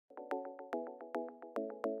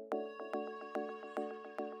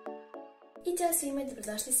I ćao svima i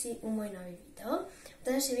dobrodošli svi u moj novi video. U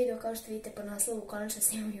današnjem videu, kao što vidite po naslovu, konačno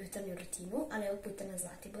snimam jutarnju rutinu, ali ovog puta na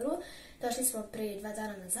Zlatiboru. Došli smo pre 2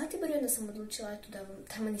 dana na Zlatiboru i onda sam odlučila da vam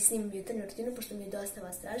tamo ni snimam jutarnju rutinu, pošto mi je dosta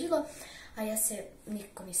vas tražilo, a ja se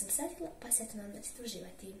nikako nisam setila, pa se eto nadam da ćete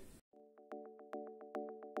uživati.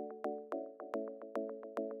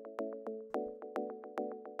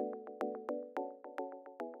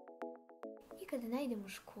 Kada ne idem u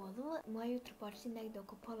školu, moje jutro počinje negde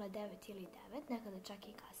oko pola 9 ili 9, nekada čak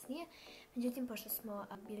i kasnije. Međutim, pošto smo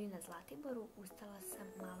bili na Zlatiboru, ustala sam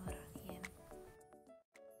malo ranije.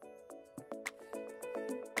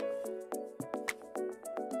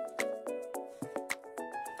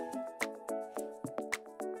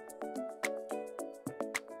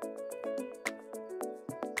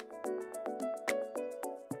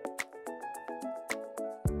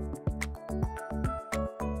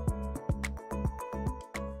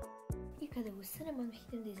 Kada ustanem, odmah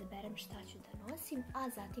idem da izaberem šta ću da nosim, a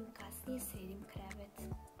zatim kasnije sredim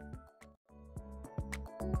krevet.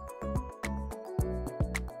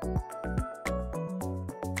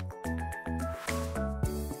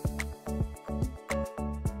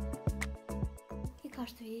 I kao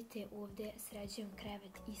što vidite, ovdje sređujem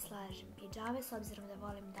krevet i slažem pidžame, s obzirom da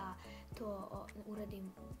volim da to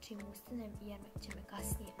uradim čim ustanem, jer će me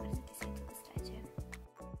kasnije mrziti sve to da sređujem.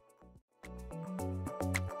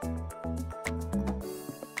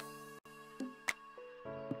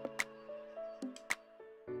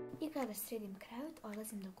 Kada sredim krevet,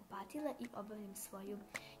 odlazim do kupatila i obavljam svoju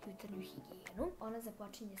jutarnju higijenu. Ona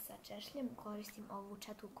započinje sa češljem, koristim ovu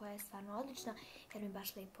četku koja je stvarno odlična jer mi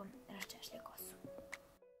baš lepo raščešlja kosu.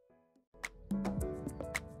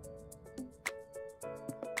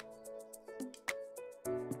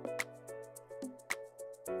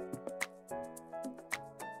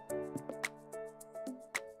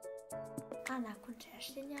 A nakon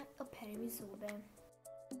češljenja operem i zube.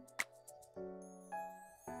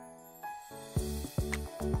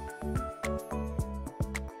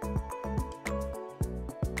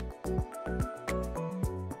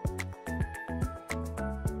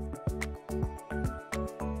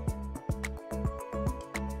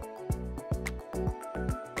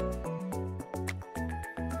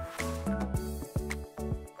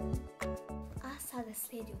 Sada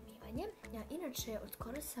slijedi umivanje. Inače, od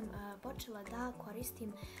skoro sam počela da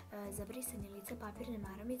koristim za brisanje lica papirne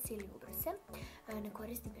maramice ili ubrse. Ne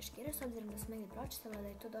koristim peškire, s obzirom da sam negdje pročitala da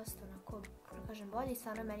je to dosta onako, da kažem, bolje i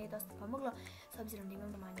stvarno meni je dosta pomoglo, s obzirom da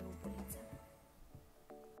imam manju lice.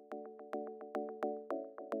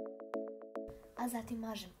 A zatim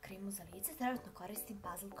mažem kremu za lice, trenutno koristim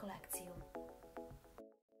puzzle kolekciju.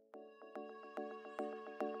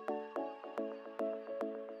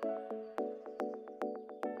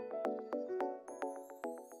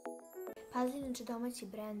 Puzzle je inače domaći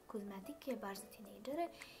brend kozmetike, baš za tinejdžere.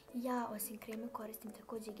 Ja osim kreme koristim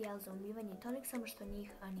također gel za umivanje i tonik, samo što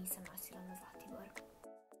njih nisam nosila na Zlatibor.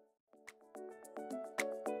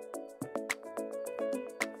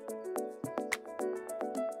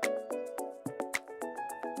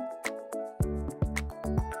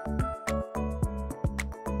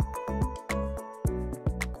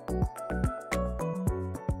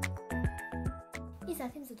 I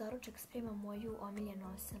zatim za doručak spremam moju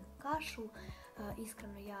omiljenu osanu kašu.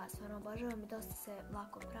 Iskreno ja stvarno obožavam i dosta se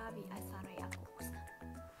lako pravi, a je stvarno jako ukusna.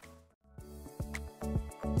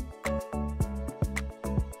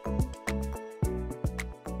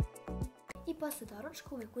 I posle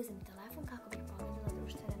doručka uvijek uzem telefon kako bih pogledala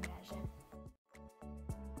društvene mreže.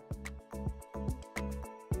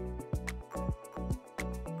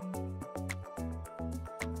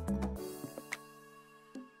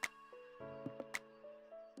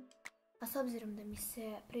 A s obzirom da mi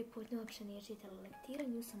se prvi put uopće nije čitala lektira,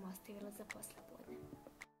 nju sam ostavila za poslepodne.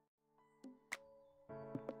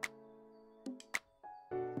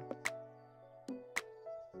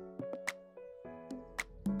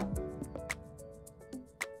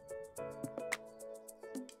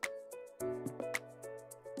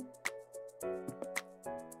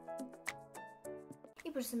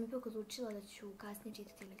 I pošto sam ipak odlučila da ću kasnije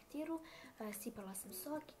čitati lektiru, sipala sam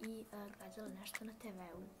sok i gledala nešto na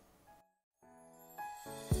TV-u.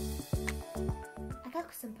 A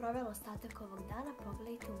kako sam provela ostatak ovog dana,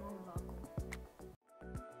 pogledajte u mom vlogu.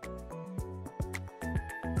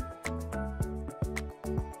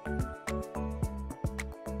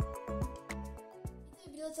 I to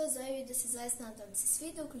je bilo to za ovaj video, se zaista nadam da se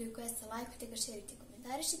sviđa. Ukoliko jeste, lajkujte ga, šerite i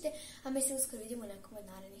komentarišite, a mi se uskoro vidimo u nekom od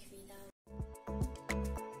narednih